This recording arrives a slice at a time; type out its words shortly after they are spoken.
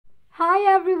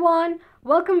Hi everyone,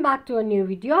 welcome back to a new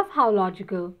video of How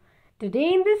Logical.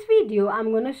 Today in this video,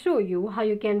 I'm going to show you how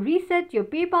you can reset your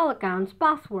PayPal account's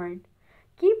password.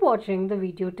 Keep watching the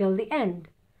video till the end.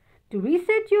 To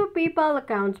reset your PayPal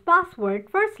account's password,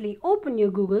 firstly open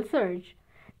your Google search.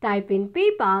 Type in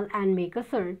PayPal and make a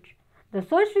search. The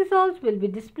search results will be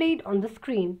displayed on the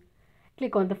screen.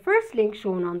 Click on the first link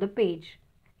shown on the page.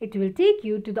 It will take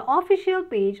you to the official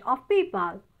page of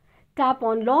PayPal. Tap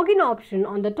on Login option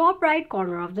on the top right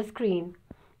corner of the screen.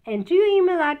 Enter your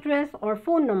email address or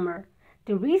phone number.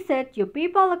 To reset your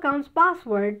PayPal account's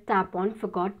password, tap on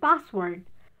Forgot Password.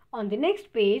 On the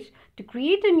next page, to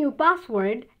create a new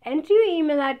password, enter your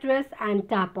email address and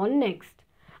tap on Next.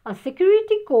 A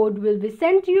security code will be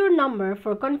sent to your number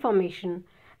for confirmation.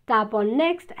 Tap on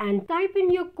Next and type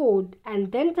in your code and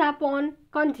then tap on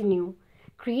Continue.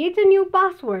 Create a new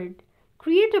password.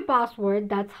 Create a password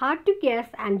that's hard to guess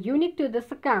and unique to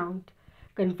this account.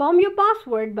 Confirm your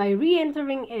password by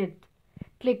re-entering it.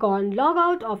 Click on Log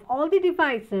out of all the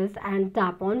devices and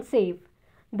tap on Save.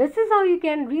 This is how you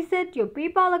can reset your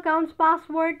PayPal account's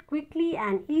password quickly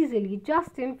and easily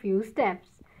just in few steps.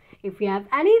 If you have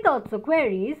any thoughts or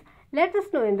queries, let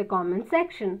us know in the comment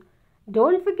section.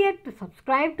 Don't forget to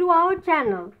subscribe to our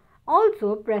channel.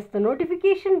 Also, press the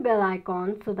notification bell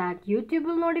icon so that YouTube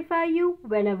will notify you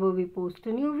whenever we post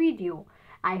a new video.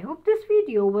 I hope this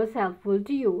video was helpful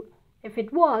to you. If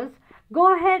it was,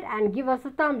 go ahead and give us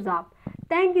a thumbs up.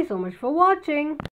 Thank you so much for watching.